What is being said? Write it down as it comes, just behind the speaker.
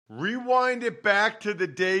Rewind it back to the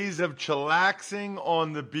days of chillaxing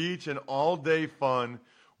on the beach and all-day fun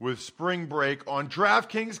with Spring Break on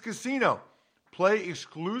DraftKings Casino. Play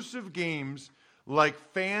exclusive games like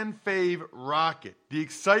Fan Fave Rocket. The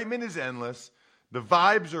excitement is endless, the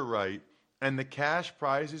vibes are right, and the cash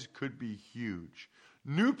prizes could be huge.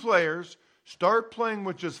 New players start playing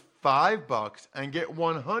with just $5 and get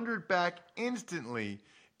 $100 back instantly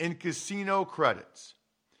in casino credits.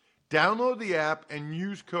 Download the app and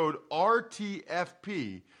use code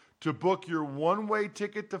RTFP to book your one-way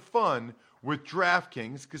ticket to fun with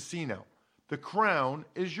DraftKings Casino. The crown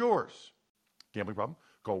is yours. Gambling problem?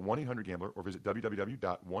 Call 1-800-GAMBLER or visit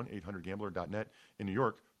www.1800gambler.net. In New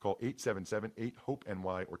York, call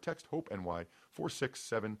 877-8-HOPE-NY or text HOPE-NY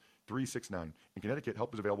 467-369. In Connecticut,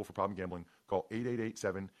 help is available for problem gambling. Call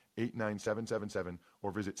 888-7-897-7777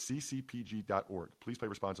 or visit ccpg.org. Please play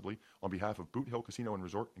responsibly. On behalf of Boot Hill Casino and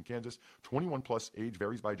Resort in Kansas, 21 plus, age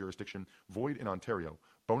varies by jurisdiction, void in Ontario.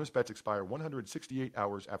 Bonus bets expire 168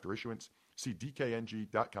 hours after issuance. See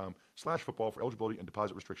dkng.com/football for eligibility and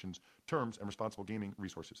deposit restrictions, terms, and responsible gaming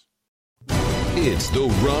resources. It's the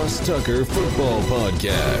Ross Tucker Football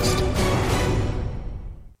Podcast.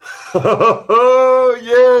 Oh,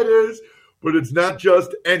 yeah, it is. But it's not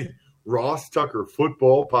just any Ross Tucker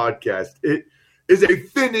Football Podcast. It is a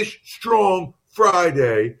Finish Strong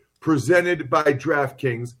Friday presented by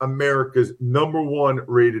DraftKings, America's #1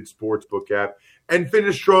 rated sportsbook app. And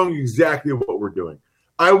Finish Strong, exactly what we're doing.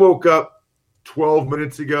 I woke up 12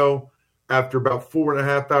 minutes ago after about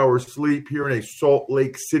 4.5 hours sleep here in a Salt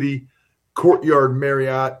Lake City Courtyard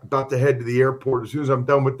Marriott, about to head to the airport. As soon as I'm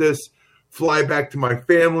done with this, fly back to my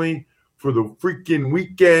family for the freaking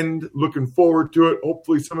weekend. Looking forward to it.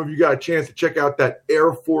 Hopefully some of you got a chance to check out that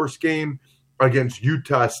Air Force game against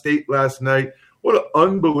Utah State last night. What an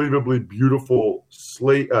unbelievably beautiful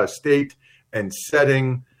state and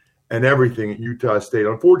setting and everything at Utah State.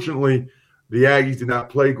 Unfortunately, the Aggies did not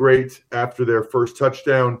play great after their first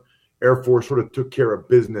touchdown. Air Force sort of took care of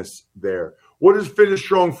business there. What does Finish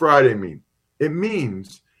Strong Friday mean? It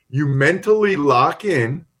means you mentally lock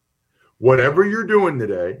in whatever you're doing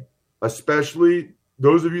today, especially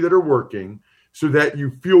those of you that are working, so that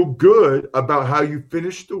you feel good about how you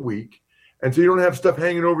finish the week, and so you don't have stuff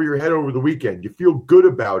hanging over your head over the weekend. You feel good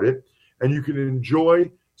about it, and you can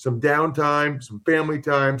enjoy some downtime, some family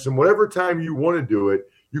time, some whatever time you want to do it.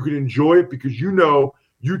 You can enjoy it because you know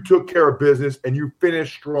you took care of business and you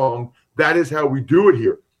finished strong. That is how we do it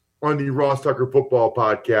here on the Ross Tucker Football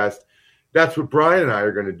Podcast. That's what Brian and I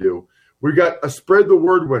are going to do. We got a Spread the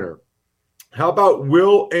Word winner. How about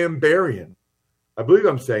Will Ambarian? I believe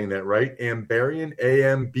I'm saying that right. Ambarian,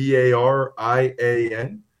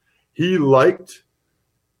 Ambarian. He liked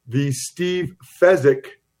the Steve Fezzik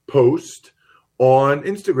post on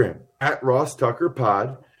Instagram at Ross Tucker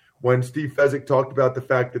Pod, when Steve Fezzik talked about the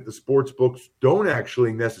fact that the sports books don't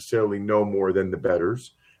actually necessarily know more than the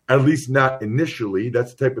bettors, at least not initially.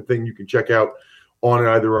 That's the type of thing you can check out on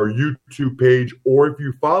either our YouTube page or if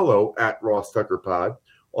you follow at Ross Tucker Pod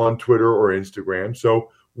on Twitter or Instagram. So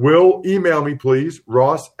Will, email me, please,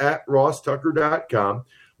 ross@rosstucker.com.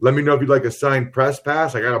 Let me know if you'd like a signed press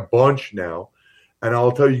pass. I got a bunch now, and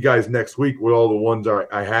I'll tell you guys next week what all the ones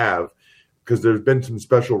I have, because there's been some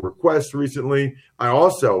special requests recently. I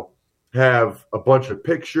also have a bunch of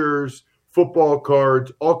pictures, football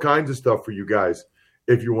cards, all kinds of stuff for you guys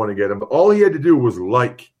if you want to get them. But all he had to do was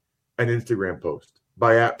like an Instagram post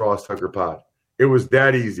by @RossTuckerPod. It was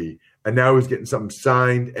that easy. And now he's getting something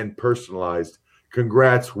signed and personalized.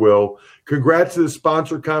 Congrats, Will. Congrats to the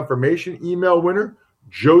sponsor confirmation email winner,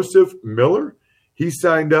 Joseph Miller. He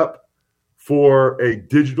signed up for a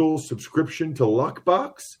digital subscription to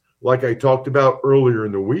Luckbox, like I talked about earlier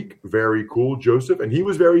in the week. Very cool, Joseph. And he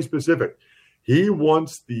was very specific. He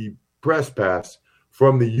wants the press pass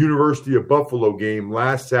from the University of Buffalo game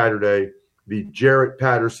last Saturday, the Jarrett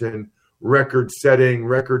Patterson record-setting,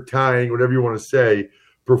 record-tying, whatever you want to say,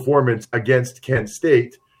 performance against Kent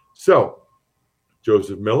State. So,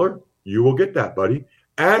 Joseph Miller, you will get that, buddy.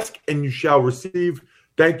 Ask and you shall receive.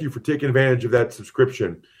 Thank you for taking advantage of that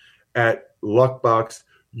subscription at Luckbox.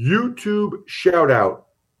 YouTube shout-out,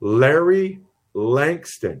 Larry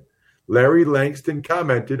Langston. Larry Langston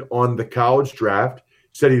commented on the college draft,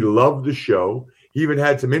 said he loved the show. He even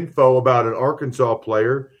had some info about an Arkansas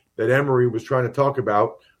player that Emory was trying to talk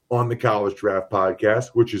about on the College Draft Podcast,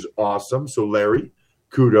 which is awesome. So, Larry,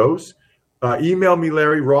 kudos. Email me,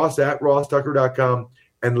 Larry, ross@rosstucker.com,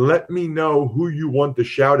 and let me know who you want the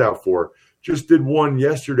shout-out for. Just did one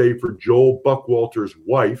yesterday for Joel Buckwalter's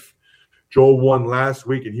wife. Joel won last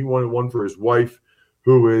week, and he wanted one for his wife,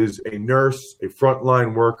 who is a nurse, a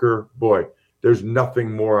frontline worker. Boy, there's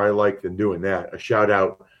nothing more I like than doing that. A shout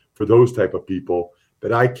out for those type of people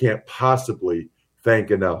that I can't possibly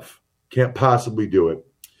thank enough. Can't possibly do it.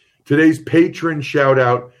 Today's patron shout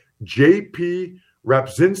out, JP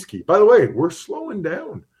Rapzinski. By the way, we're slowing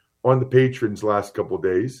down on the patrons last couple of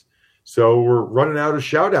days. So we're running out of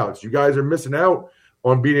shout outs. You guys are missing out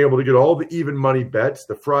on being able to get all the even money bets,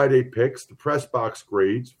 the Friday picks, the press box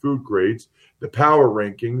grades, food grades, the power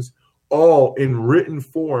rankings, all in written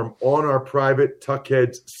form on our private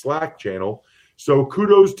Tuckheads Slack channel. So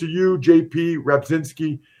kudos to you, JP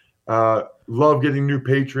Rapzinski. Love getting new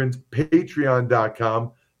patrons.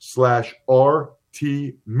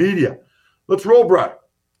 Patreon.com/RT Media. Let's roll, Brian.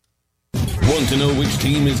 Want to know which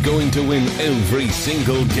team is going to win every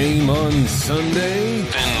single game on Sunday?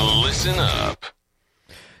 Then listen up.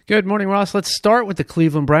 Good morning, Ross. Let's start with the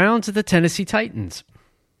Cleveland Browns at the Tennessee Titans.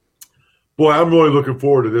 Boy, I'm really looking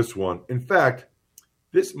forward to this one. In fact,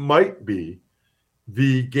 this might be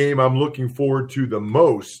the game I'm looking forward to the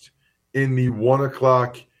most in the 1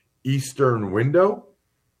 o'clock Eastern window.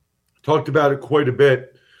 Talked about it quite a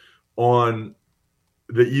bit on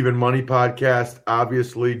the Even Money podcast.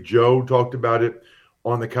 Obviously, Joe talked about it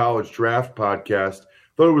on the College Draft podcast.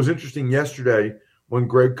 Thought it was interesting yesterday when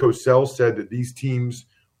Greg Cosell said that these teams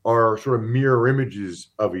are sort of mirror images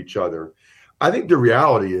of each other. I think the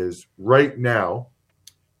reality is right now,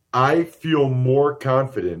 I feel more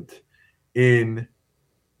confident in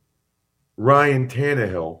Ryan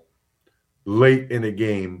Tannehill late in a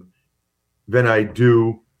game than I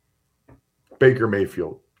do Baker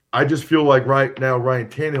Mayfield. I just feel like right now Ryan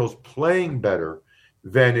Tannehill's playing better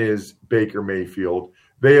than is Baker Mayfield.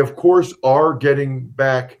 They, of course, are getting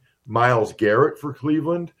back Myles Garrett for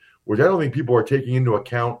Cleveland, which I don't think people are taking into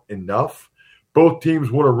account enough. Both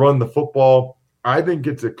teams want to run the football. I think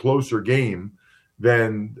it's a closer game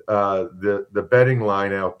than the betting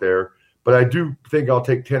line out there. But I do think I'll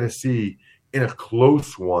take Tennessee in a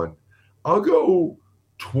close one. I'll go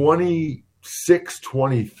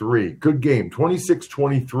 26-23. Good game.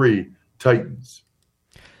 26-23 Titans.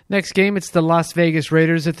 Next game, it's the Las Vegas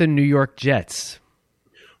Raiders at the New York Jets.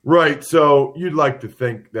 Right. So you'd like to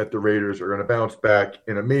think that the Raiders are going to bounce back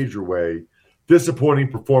in a major way.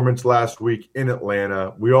 Disappointing performance last week in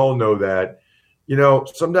Atlanta. We all know that. You know,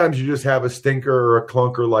 sometimes you just have a stinker or a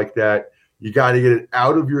clunker like that. You got to get it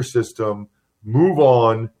out of your system, move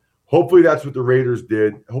on. Hopefully that's what the Raiders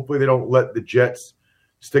did. Hopefully they don't let the Jets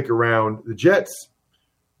stick around. The Jets,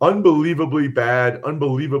 unbelievably bad,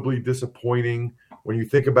 unbelievably disappointing when you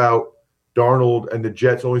think about Darnold and the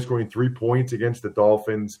Jets only scoring 3 points against the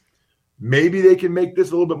Dolphins. Maybe they can make this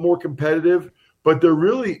a little bit more competitive, but there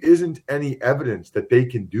really isn't any evidence that they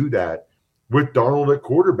can do that with Darnold at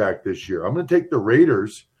quarterback this year. I'm going to take the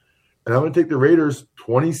Raiders, and I'm going to take the Raiders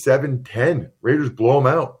 27-10. Raiders blow them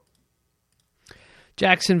out.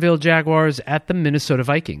 Jacksonville Jaguars at the Minnesota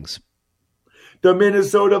Vikings. The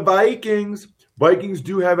Minnesota Vikings. Vikings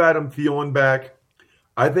do have Adam Thielen back.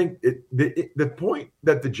 I think the point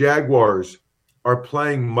that the Jaguars are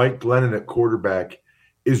playing Mike Glennon at quarterback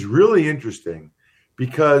is really interesting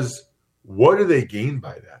because what do they gain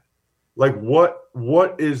by that? Like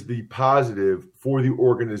what is the positive for the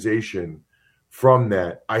organization from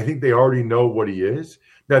that? I think they already know what he is.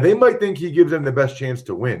 Now, they might think he gives them the best chance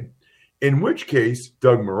to win, in which case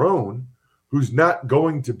Doug Marrone, who's not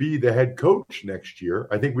going to be the head coach next year,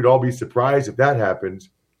 I think we'd all be surprised if that happens.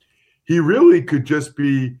 He really could just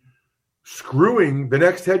be screwing the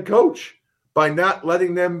next head coach by not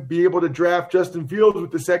letting them be able to draft Justin Fields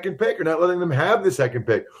with the second pick or not letting them have the second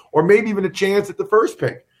pick or maybe even a chance at the first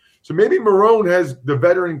pick. So maybe Marrone has the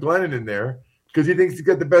veteran Glennon in there because he thinks he's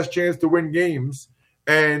got the best chance to win games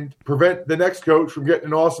and prevent the next coach from getting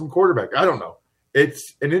an awesome quarterback. I don't know.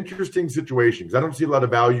 It's an interesting situation because I don't see a lot of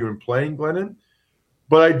value in playing Glennon,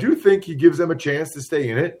 but I do think he gives them a chance to stay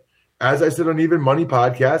in it. As I said on Even Money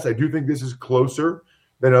podcast, I do think this is closer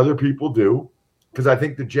than other people do because I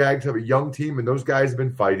think the Jags have a young team and those guys have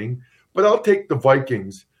been fighting. But I'll take the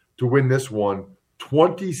Vikings to win this one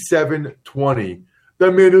 27-20.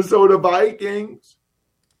 The Minnesota Vikings.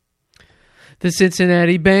 The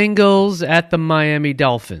Cincinnati Bengals at the Miami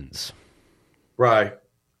Dolphins. Right.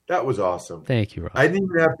 That was awesome. Thank you, Ross. I didn't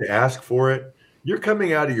even have to ask for it. You're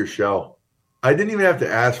coming out of your shell. I didn't even have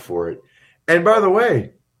to ask for it. And by the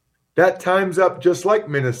way, that time's up just like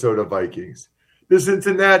Minnesota Vikings. The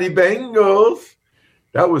Cincinnati Bengals.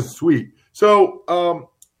 That was sweet. So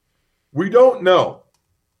we don't know.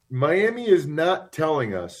 Miami is not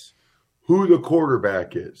telling us who the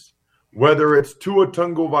quarterback is, whether it's Tua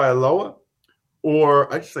Tagovailoa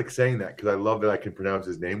or – I just like saying that because I love that I can pronounce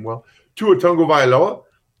his name well. Tua Tagovailoa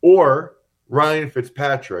or Ryan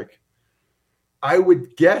Fitzpatrick. I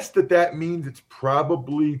would guess that means it's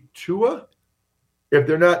probably Tua if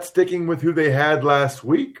they're not sticking with who they had last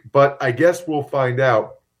week. But I guess we'll find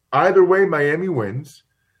out. Either way, Miami wins.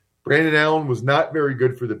 Brandon Allen was not very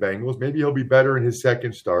good for the Bengals. Maybe he'll be better in his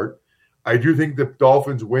second start. I do think the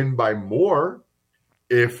Dolphins win by more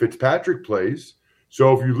if Fitzpatrick plays.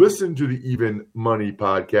 So if you listen to the Even Money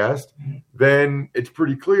podcast, then it's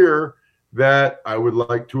pretty clear that I would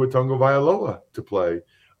like Tua Tagovailoa to play.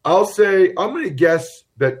 I'm going to guess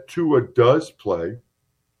that Tua does play,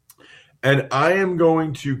 and I am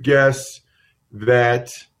going to guess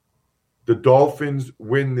that the Dolphins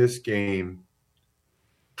win this game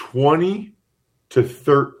 20-13.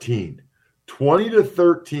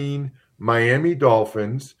 20-13 Miami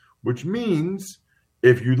Dolphins, which means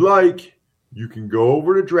if you'd like, you can go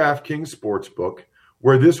over to DraftKings Sportsbook,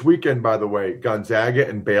 where this weekend, by the way, Gonzaga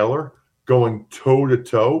and Baylor going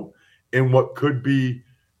toe-to-toe in what could be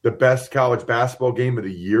the best college basketball game of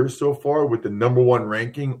the year so far with the number one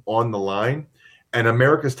ranking on the line. And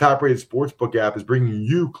America's top-rated sportsbook app is bringing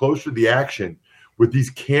you closer to the action with these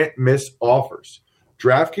can't-miss offers.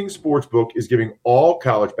 DraftKings Sportsbook is giving all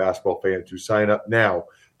college basketball fans who sign up now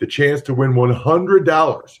the chance to win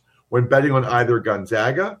 $100 when betting on either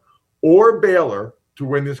Gonzaga or Baylor to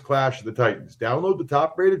win this Clash of the Titans. Download the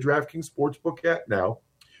top-rated DraftKings Sportsbook app now.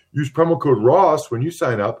 Use promo code ROSS when you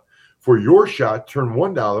sign up for your shot to turn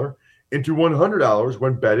 $1 into $100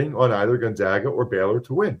 when betting on either Gonzaga or Baylor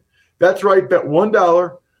to win. That's right, bet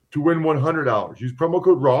 $1 to win $100. Use promo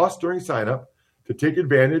code ROSS during sign-up to take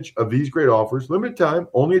advantage of these great offers. Limited time,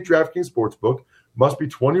 only at DraftKings Sportsbook. Must be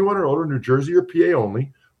 21 or older, New Jersey or PA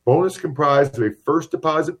only. Bonus comprised of a first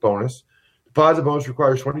deposit bonus. Deposit bonus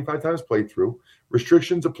requires 25 times playthrough.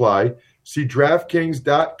 Restrictions apply. See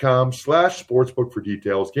DraftKings.com/sportsbook for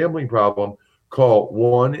details. Gambling problem? Call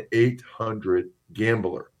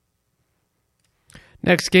 1-800-GAMBLER.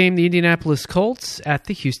 Next game, the Indianapolis Colts at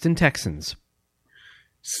the Houston Texans.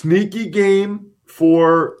 Sneaky game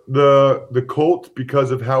for the Colts because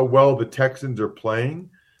of how well the Texans are playing.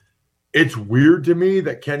 It's weird to me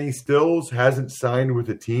that Kenny Stills hasn't signed with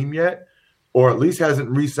the team yet, or at least hasn't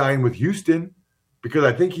re-signed with Houston, because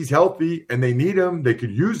I think he's healthy and they need him. They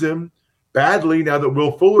could use him badly now that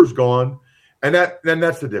Will Fuller's gone, and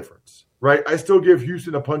that's the difference, right? I still give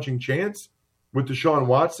Houston a punching chance with Deshaun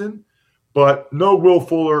Watson, but no Will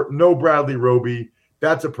Fuller, no Bradley Roby.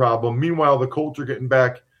 That's a problem. Meanwhile, the Colts are getting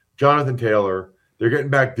back Jonathan Taylor. They're getting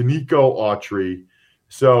back Danico Autry.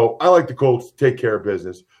 So I like the Colts to take care of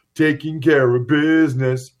business. Taking care of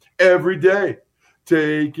business every day.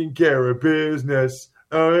 Taking care of business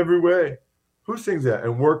every way. Who sings that?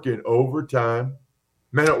 And working overtime.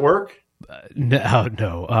 Men at Work?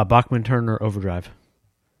 No. Bachman Turner Overdrive.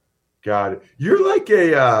 Got it. You're like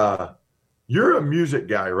you're a music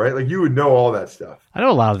guy, right? Like you would know all that stuff. I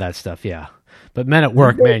know a lot of that stuff, yeah. But Men at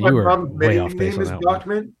Work, man, you were way off base on that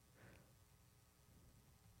one.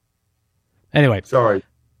 Anyway. Sorry.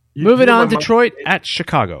 Moving on, Detroit at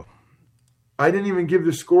Chicago. I didn't even give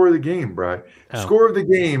the score of the game, Brian. Score of the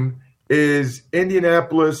game is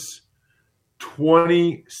Indianapolis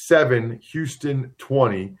 27, Houston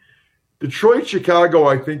 20. Detroit, Chicago,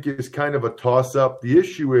 I think, is kind of a toss-up. The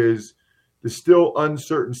issue is the still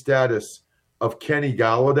uncertain status of Kenny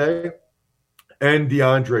Golladay and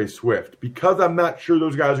DeAndre Swift. Because I'm not sure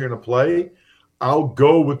those guys are going to play, I'll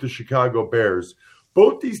go with the Chicago Bears.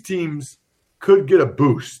 Both these teams could get a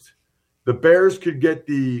boost. The Bears could get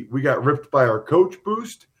the "we got ripped by our coach"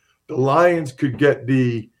 boost. The Lions could get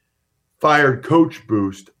the fired coach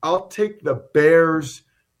boost. I'll take the Bears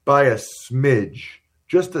by a smidge,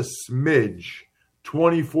 just a smidge,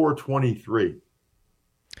 24-23.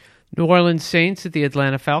 New Orleans Saints at the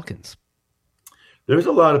Atlanta Falcons. There's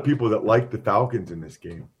a lot of people that like the Falcons in this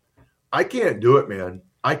game. I can't do it, man.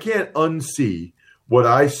 I can't unsee what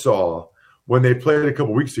I saw when they played a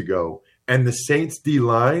couple weeks ago, and the Saints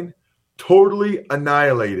D-line totally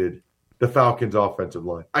annihilated the Falcons' offensive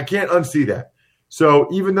line. I can't unsee that. So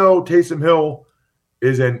even though Taysom Hill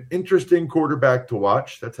is an interesting quarterback to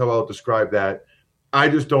watch, that's how I'll describe that, I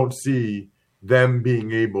just don't see them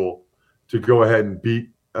being able to go ahead and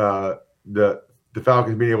beat the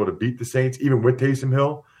Falcons being able to beat the Saints, even with Taysom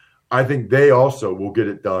Hill. I think they also will get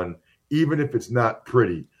it done, even if it's not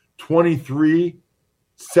pretty.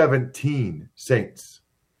 23-17 Saints.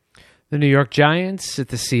 The New York Giants at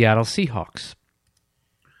the Seattle Seahawks.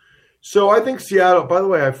 So I think Seattle, by the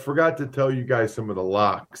way, I forgot to tell you guys some of the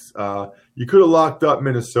locks. You could have locked up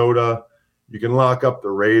Minnesota. You can lock up the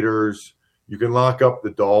Raiders. You can lock up the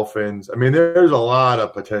Dolphins. I mean, there's a lot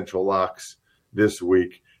of potential locks this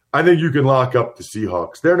week. I think you can lock up the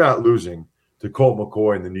Seahawks. They're not losing to Colt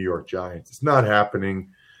McCoy and the New York Giants. It's not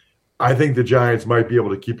happening. I think the Giants might be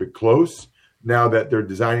able to keep it close now that they're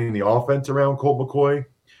designing the offense around Colt McCoy,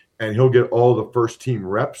 and he'll get all the first-team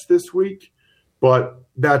reps this week. But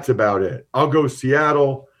that's about it. I'll go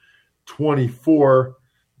Seattle 24,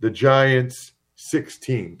 the Giants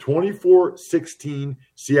 16. 24-16,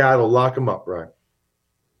 Seattle. Lock them up, Brian.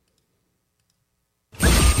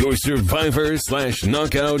 Your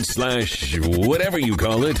survivor/knockout/whatever you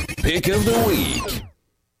call it, pick of the week.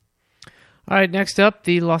 All right, next up,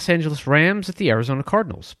 the Los Angeles Rams at the Arizona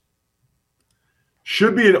Cardinals.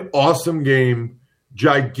 Should be an awesome game.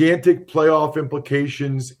 Gigantic playoff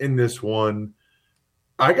implications in this one.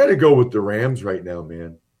 I got to go with the Rams right now,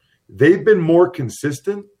 man. They've been more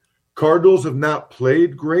consistent. Cardinals have not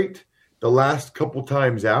played great the last couple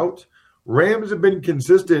times out. Rams have been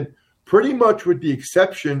consistent pretty much with the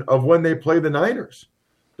exception of when they play the Niners.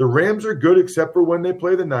 The Rams are good except for when they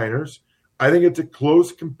play the Niners. I think it's a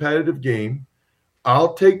close, competitive game.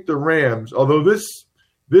 I'll take the Rams, although this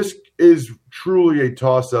is truly a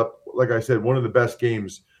toss-up. Like I said, one of the best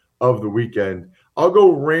games of the weekend. I'll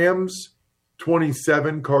go Rams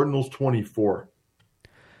 27, Cardinals 24.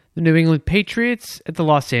 The New England Patriots at the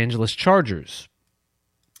Los Angeles Chargers.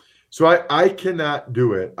 So I cannot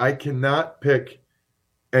do it. I cannot pick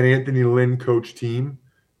an Anthony Lynn coach team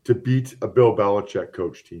to beat a Bill Belichick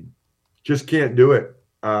coach team. Just can't do it.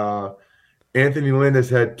 Anthony Lynn has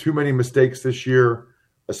had too many mistakes this year,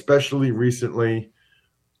 especially recently.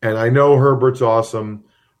 And I know Herbert's awesome,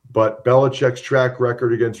 but Belichick's track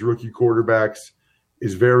record against rookie quarterbacks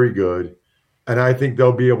is very good. And I think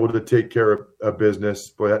they'll be able to take care of business.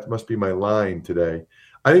 Boy, that must be my line today.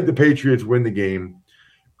 I think the Patriots win the game.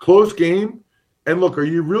 Close game. And look, are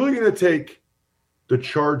you really going to take the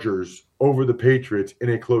Chargers over the Patriots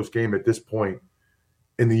in a close game at this point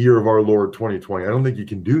in the year of our Lord 2020? I don't think you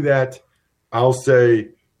can do that. I'll say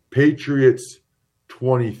Patriots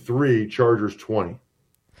 23, Chargers 20.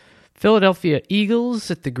 Philadelphia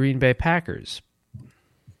Eagles at the Green Bay Packers.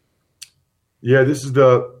 Yeah, this is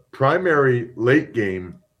the primary late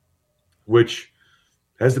game, which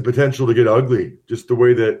has the potential to get ugly, just the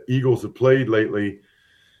way that Eagles have played lately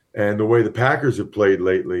and the way the Packers have played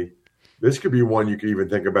lately. This could be one you could even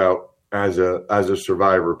think about as a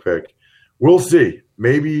survivor pick. We'll see.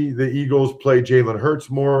 Maybe the Eagles play Jalen Hurts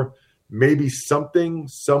more. Maybe something,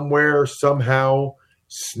 somewhere, somehow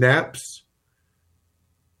snaps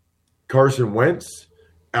Carson Wentz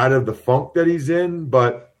out of the funk that he's in,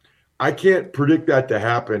 but I can't predict that to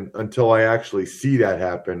happen until I actually see that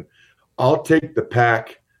happen. I'll take the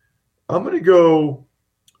Pack. I'm going to go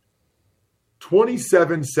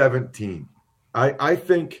 27-17. I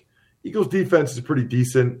think Eagles defense is pretty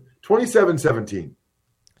decent. 27-17.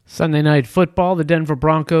 Sunday Night Football, the Denver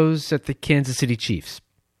Broncos at the Kansas City Chiefs.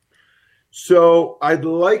 So I'd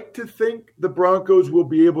like to think the Broncos will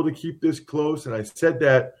be able to keep this close, and I said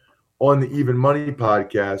that on the Even Money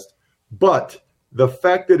podcast. But the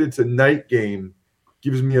fact that it's a night game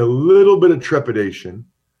gives me a little bit of trepidation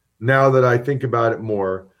now that I think about it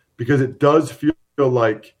more, because it does feel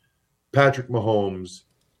like Patrick Mahomes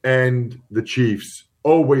and the Chiefs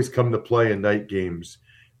always come to play in night games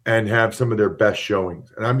and have some of their best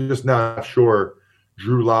showings. And I'm just not sure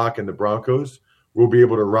Drew Lock and the Broncos will be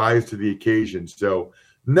able to rise to the occasion. So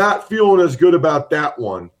not feeling as good about that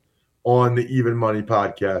one on the Even Money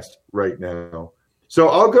podcast right now. So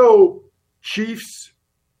I'll go Chiefs.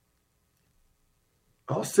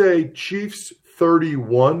 I'll say Chiefs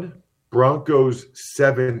 31, Broncos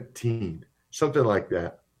 17, something like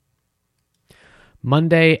that.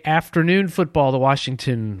 Monday afternoon football, the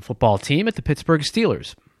Washington football team at the Pittsburgh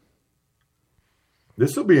Steelers.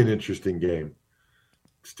 This will be an interesting game.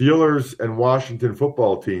 Steelers and Washington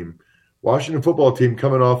football team. Washington football team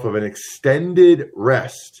coming off of an extended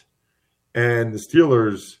rest. And the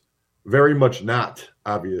Steelers very much not,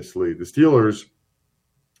 obviously. The Steelers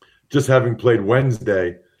just having played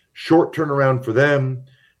Wednesday. Short turnaround for them.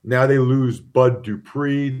 Now they lose Bud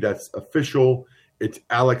Dupree. That's official. It's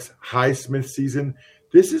Alex Highsmith's season.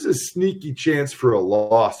 This is a sneaky chance for a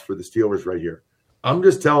loss for the Steelers right here. I'm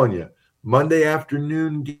just telling you. Monday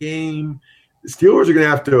afternoon game. The Steelers are going to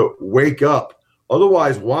have to wake up.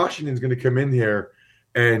 Otherwise, Washington's going to come in here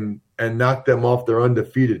and knock them off their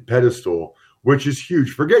undefeated pedestal, which is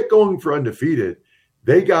huge. Forget going for undefeated.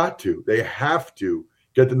 They have to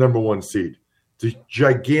get the number one seed. It's a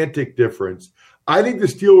gigantic difference. I think the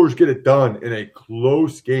Steelers get it done in a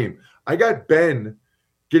close game. I got Ben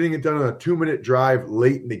getting it done on a 2-minute drive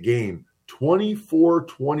late in the game.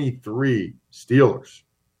 24-23 Steelers.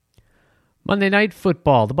 Monday Night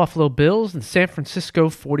Football, the Buffalo Bills and San Francisco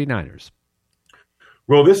 49ers.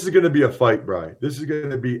 Well, this is going to be a fight, Brian. This is going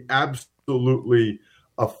to be absolutely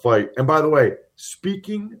a fight. And by the way,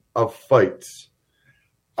 speaking of fights,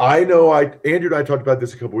 I know Andrew and I talked about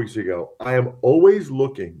this a couple weeks ago. I am always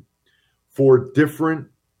looking for different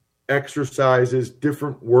exercises,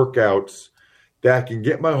 different workouts that can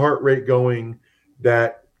get my heart rate going,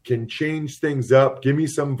 that can change things up, give me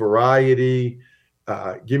some variety,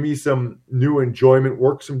 give me some new enjoyment,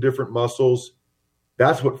 work some different muscles.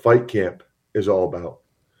 That's what Fight Camp is all about.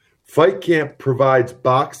 Fight Camp provides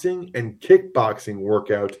boxing and kickboxing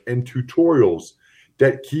workouts and tutorials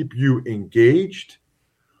that keep you engaged,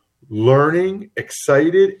 learning,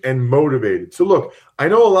 excited, and motivated. So look, I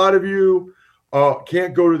know a lot of you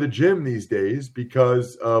can't go to the gym these days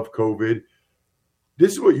because of COVID.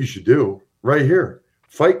 This is what you should do right here.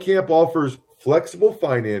 Fight Camp offers flexible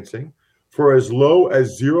financing for as low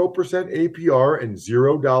as 0% APR and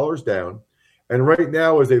 $0 down. And right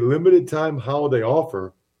now, as a limited time holiday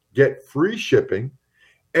offer, get free shipping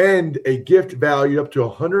and a gift valued up to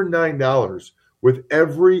 $109 with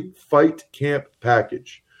every Fight Camp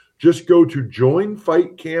package. Just go to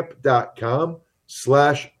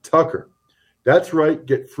joinfightcamp.com/Tucker. That's right.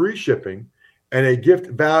 Get free shipping and a gift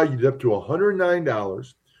valued up to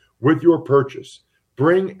 $109 with your purchase.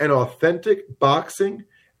 Bring an authentic boxing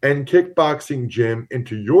and kickboxing gym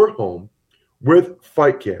into your home with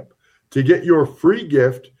Fight Camp. To get your free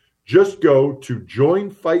gift, just go to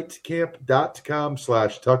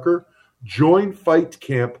joinfightcamp.com/Tucker.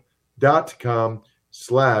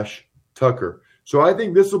 Joinfightcamp.com/Tucker. So I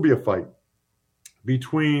think this will be a fight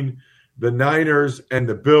between the Niners and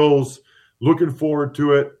the Bills. Looking forward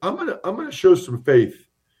to it. I'm gonna show some faith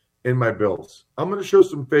in my Bills. I'm gonna show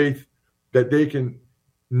some faith that they can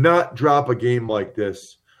not drop a game like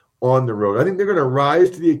this on the road. I think they're gonna rise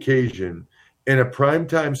to the occasion in a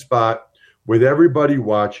primetime spot with everybody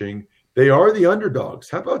watching. They are the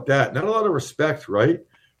underdogs. How about that? Not a lot of respect, right,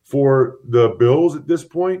 for the Bills at this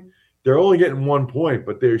point. They're only getting 1 point,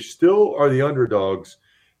 but they still are the underdogs.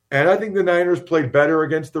 And I think the Niners played better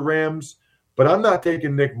against the Rams, but I'm not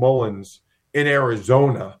taking Nick Mullins in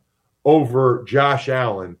Arizona over Josh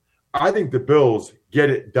Allen. I think the Bills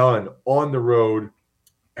get it done on the road,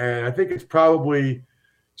 and I think it's probably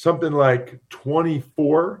something like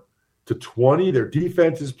 24-20. Their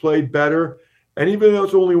defense has played better, and even though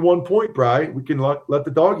it's only 1 point, Brian, we can let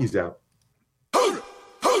the doggies out.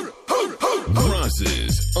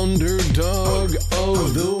 Ross's Underdog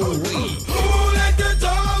of the Week.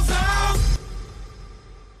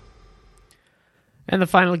 And the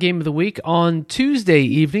final game of the week on Tuesday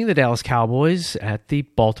evening, the Dallas Cowboys at the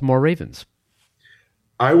Baltimore Ravens.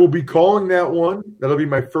 I will be calling that one. That'll be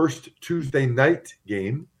my first Tuesday night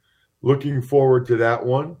game. Looking forward to that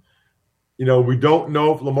one. You know, we don't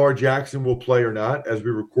know if Lamar Jackson will play or not as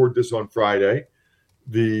we record this on Friday.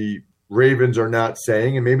 The Ravens are not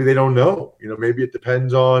saying, and maybe they don't know. You know, maybe it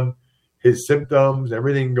depends on his symptoms and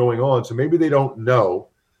everything going on. So maybe they don't know.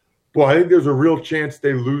 Well, I think there's a real chance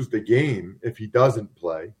they lose the game if he doesn't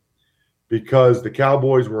play because the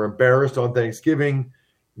Cowboys were embarrassed on Thanksgiving.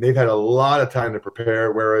 And they've had a lot of time to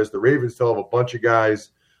prepare, whereas the Ravens still have a bunch of guys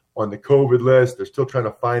on the COVID list. They're still trying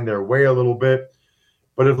to find their way a little bit.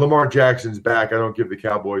 But if Lamar Jackson's back, I don't give the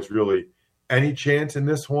Cowboys really any chance in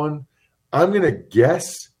this one. I'm going to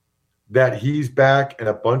guess that he's back and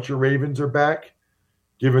a bunch of Ravens are back,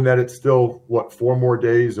 given that it's still, 4 more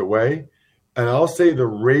days away. And I'll say the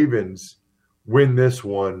Ravens win this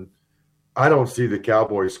one. I don't see the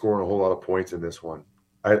Cowboys scoring a whole lot of points in this one.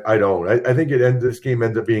 I don't. I think this game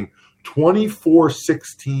ends up being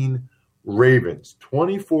 24-16 Ravens,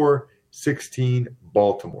 24-16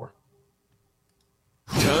 Baltimore.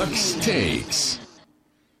 Tuck's Takes.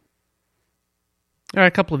 All right,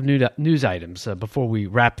 a couple of news items before we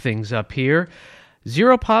wrap things up here.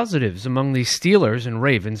 0 positives among the Steelers and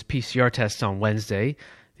Ravens PCR tests on Wednesday.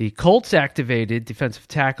 The Colts activated defensive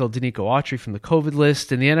tackle Danico Autry from the COVID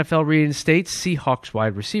list, and the NFL reinstates Seahawks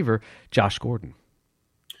wide receiver Josh Gordon.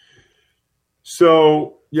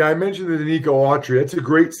 So, yeah, I mentioned the Danico Autry. That's a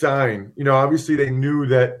great sign. You know, obviously they knew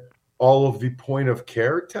that all of the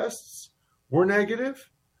point-of-care tests were negative,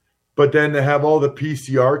 but then to have all the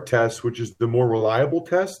PCR tests, which is the more reliable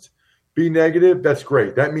test, be negative, that's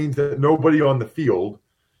great. That means that nobody on the field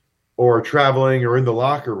or traveling or in the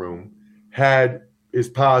locker room is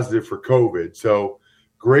positive for COVID. So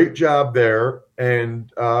great job there,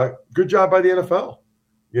 and good job by the NFL.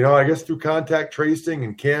 You know, I guess through contact tracing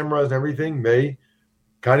and cameras and everything, they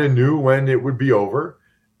kind of knew when it would be over,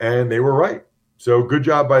 and they were right. So good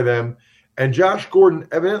job by them. And Josh Gordon,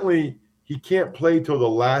 evidently, he can't play till the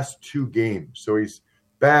last 2 games. So he's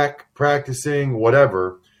back practicing,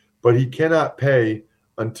 whatever, but he cannot play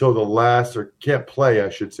until the last, or can't play, I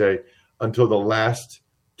should say, until the last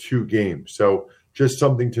 2 games. So just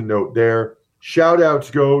something to note there. Shout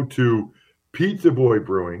outs go to Pizza Boy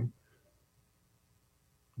Brewing.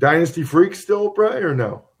 Dynasty Freaks still, Bray, or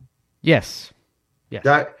no? Yes.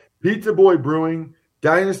 That Pizza Boy Brewing,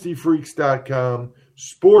 DynastyFreaks.com,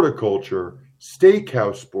 Sporticulture,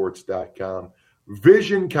 SteakhouseSports.com,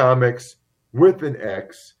 Vision Comics with an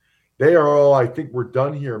X. They are all, I think we're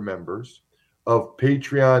done here, members of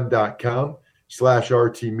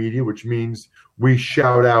Patreon.com/RT Media, which means we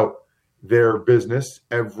shout out their business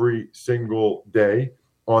every single day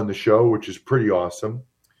on the show, which is pretty awesome.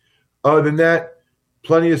 Other than that,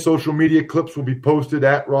 plenty of social media clips will be posted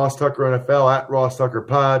at Ross Tucker NFL, at Ross Tucker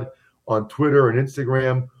Pod on Twitter and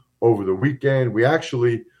Instagram over the weekend. We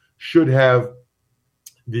actually should have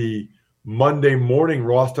the Monday morning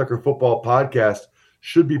Ross Tucker Football Podcast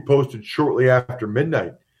should be posted shortly after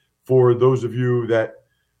midnight for those of you that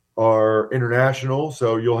are international.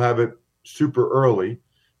 So you'll have it super early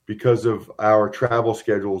because of our travel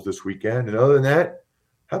schedules this weekend. And other than that,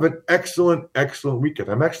 have an excellent, excellent weekend.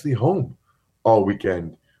 I'm actually home all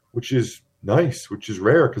weekend, which is nice, which is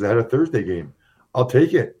rare because I had a Thursday game. I'll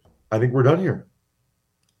take it. I think we're done here.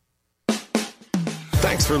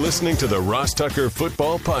 Thanks for listening to the Ross Tucker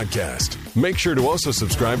Football Podcast. Make sure to also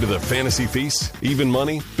subscribe to the Fantasy Feast, Even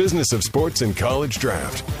Money, Business of Sports, and College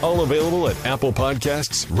Draft. All available at Apple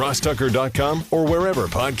Podcasts, rosstucker.com, or wherever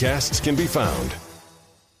podcasts can be found.